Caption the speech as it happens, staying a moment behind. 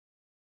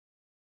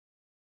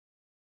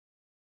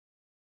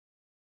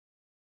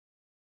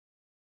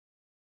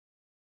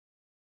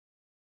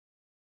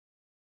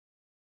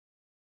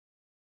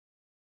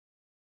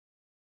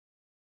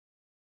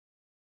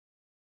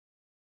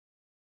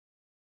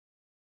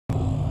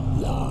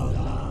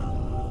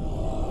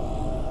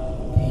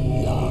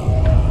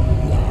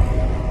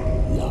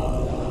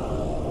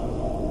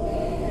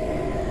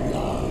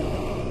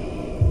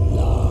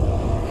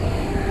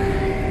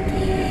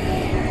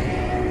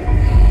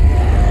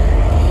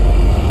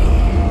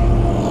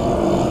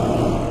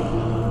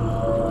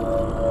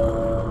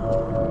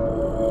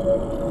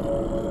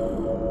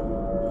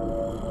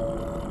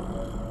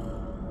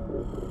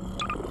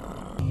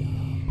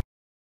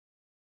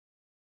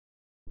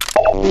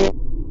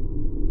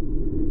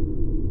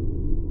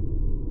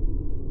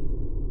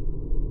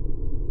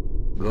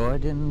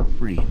Warden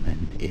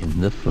Freeman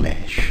in the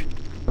flesh.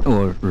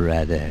 Or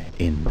rather,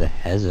 in the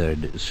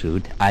hazard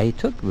suit. I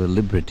took the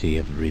liberty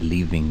of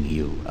relieving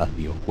you of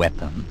your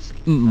weapons.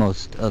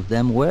 Most of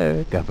them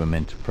were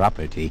government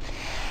property.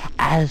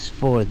 As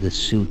for the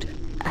suit,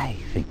 I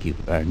think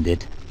you've earned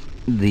it.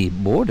 The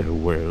border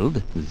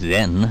world,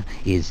 then,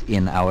 is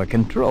in our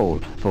control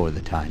for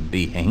the time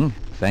being,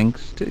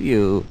 thanks to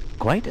you.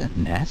 Quite a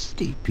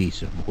nasty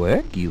piece of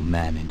work you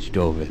managed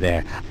over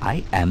there.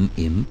 I am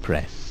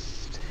impressed.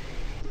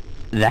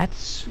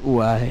 That's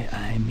why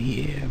I'm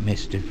here,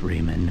 Mr.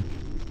 Freeman.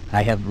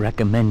 I have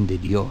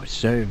recommended your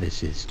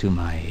services to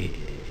my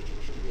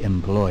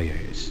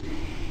employers,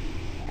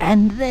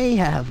 and they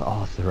have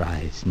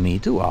authorized me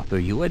to offer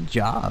you a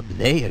job.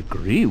 They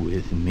agree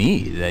with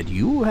me that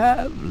you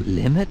have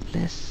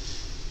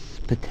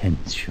limitless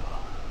potential.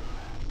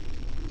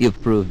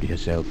 You've proved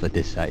yourself a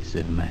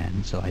decisive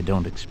man, so I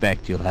don't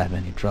expect you'll have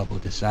any trouble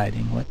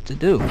deciding what to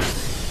do.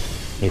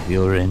 If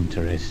you're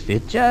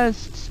interested,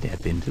 just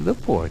step into the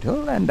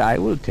portal, and I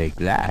will take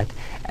that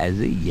as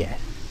a yes.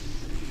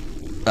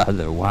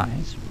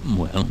 Otherwise,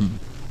 well,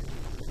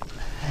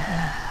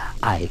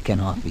 I can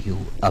offer you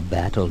a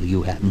battle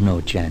you have no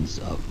chance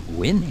of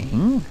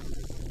winning.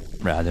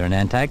 Rather an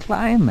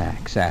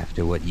anticlimax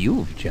after what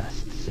you've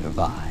just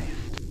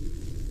survived.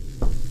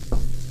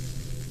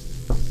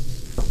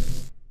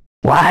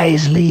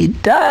 Wisely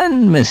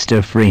done,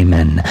 Mr.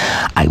 Freeman.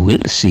 I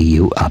will see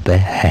you up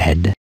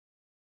ahead.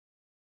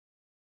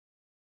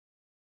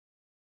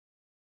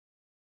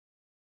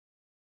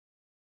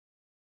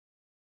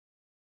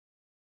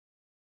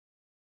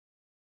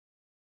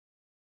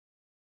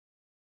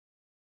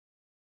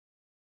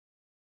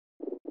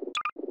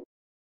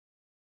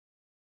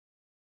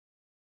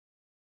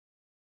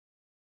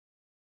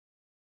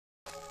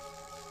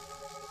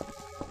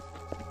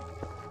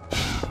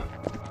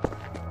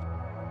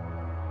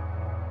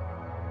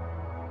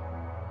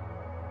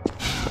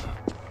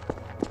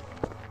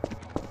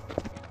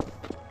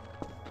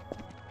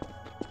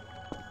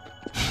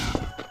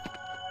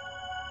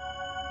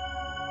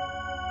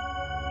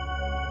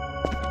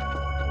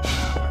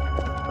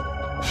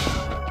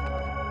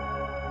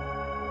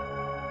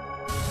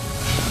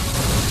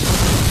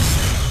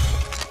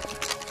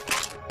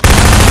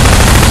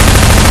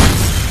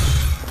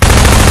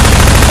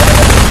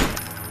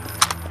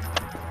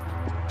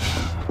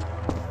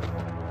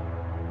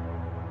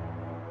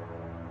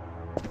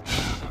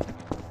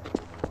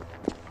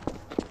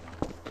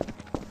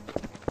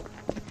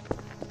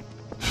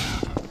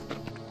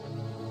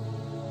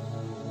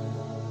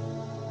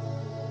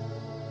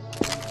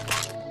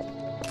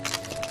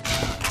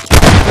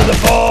 The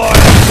boy,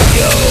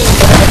 yo!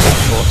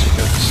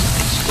 Portuguese,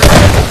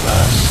 spread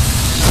fast.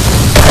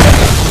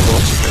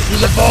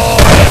 Portuguese. The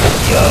boy,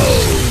 yo!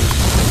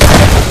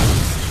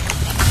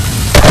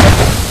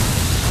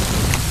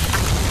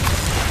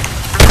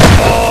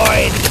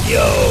 Boy,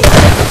 yo!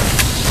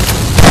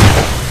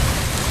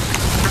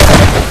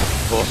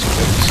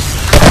 Portuguese,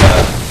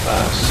 spread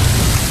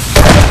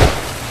fast.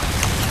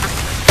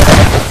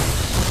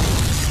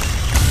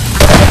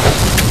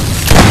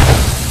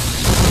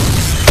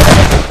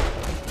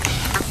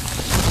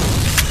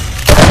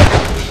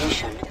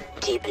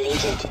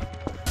 Depleted.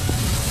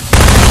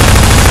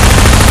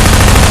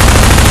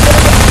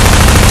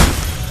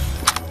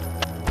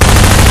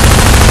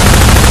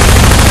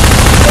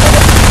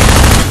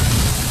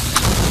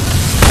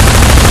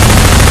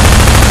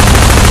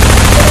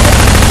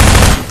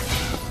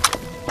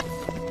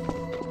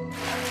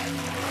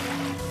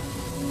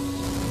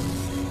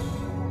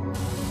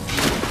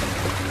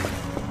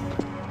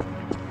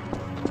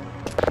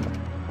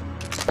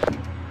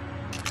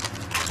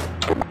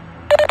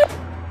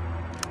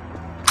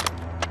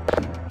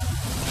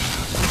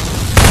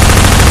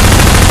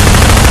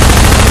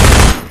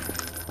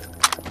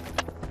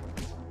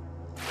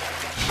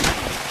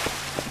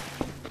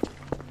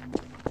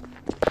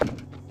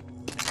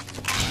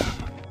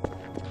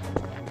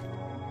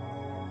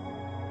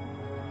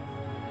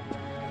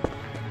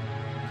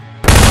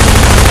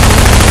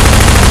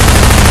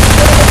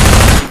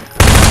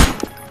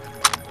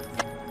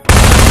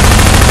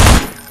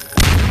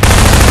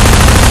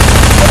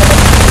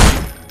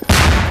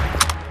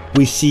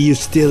 We see you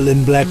still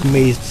in Black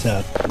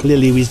Mesa.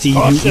 Clearly we see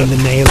Awesome. you in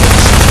the nail.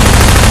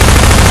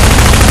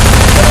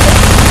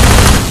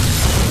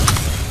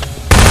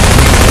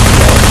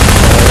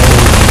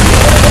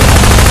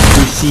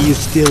 We see you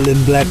still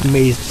in Black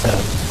Mesa.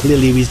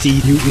 Clearly we see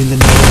you in the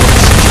nail.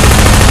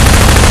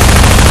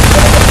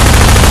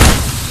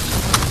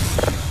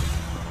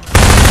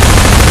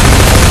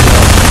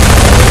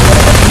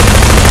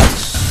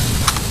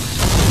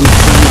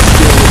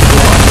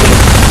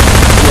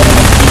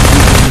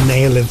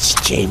 Surveillance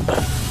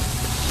chamber.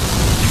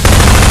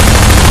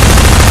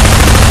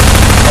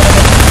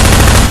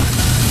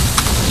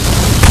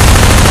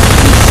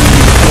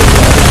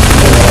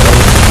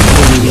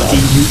 We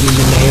see you in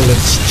the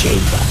surveillance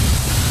chamber.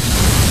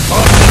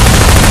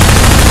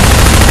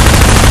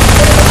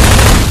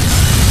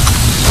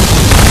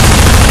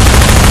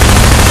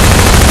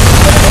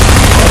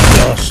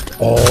 Lost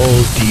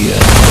all dear.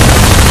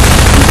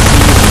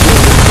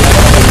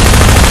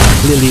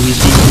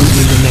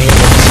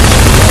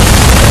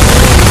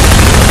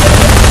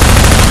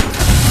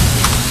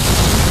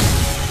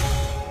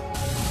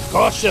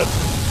 Caution!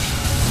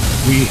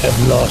 We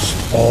have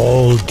lost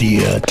all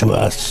dear to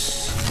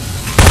us.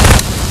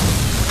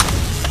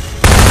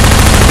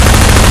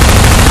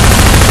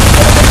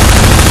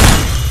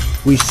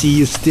 We see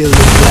you still in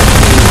black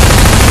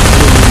maze.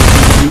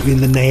 We will leave you in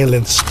the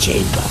Nailance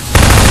chamber.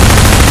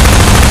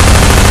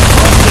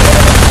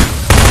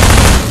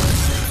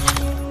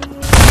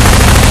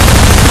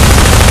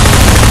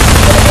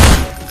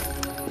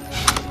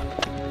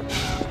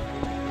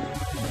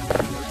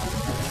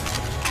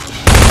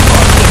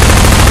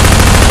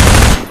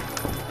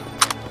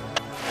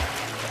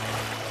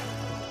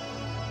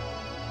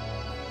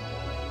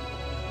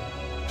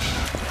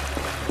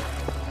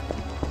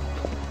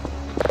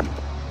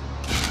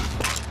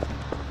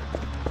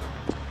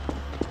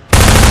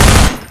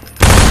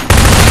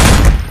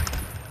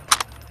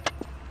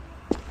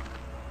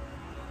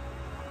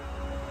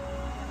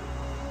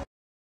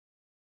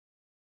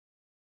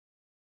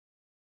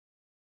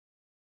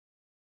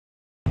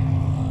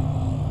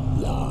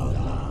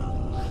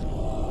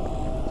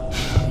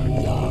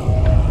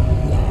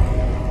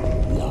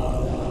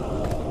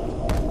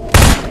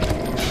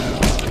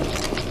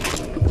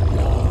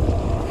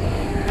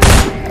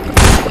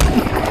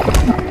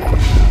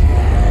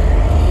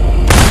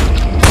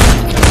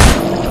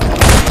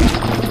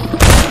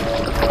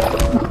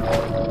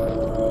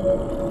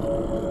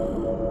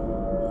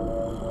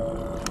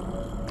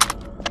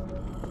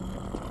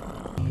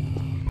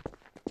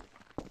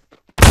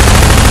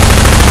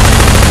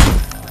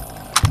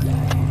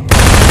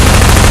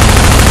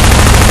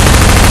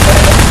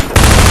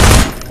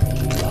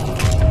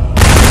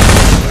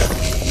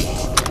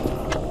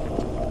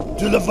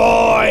 To the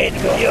void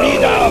with you!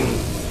 Freedom!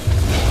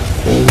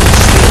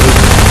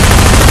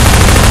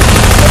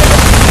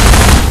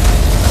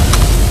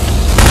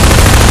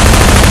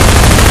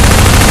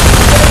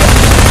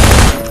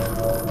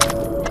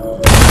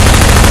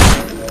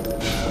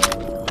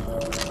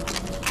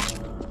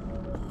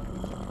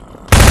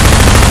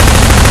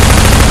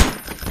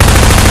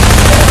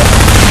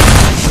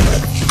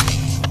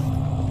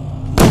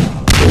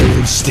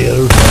 Hold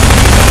still.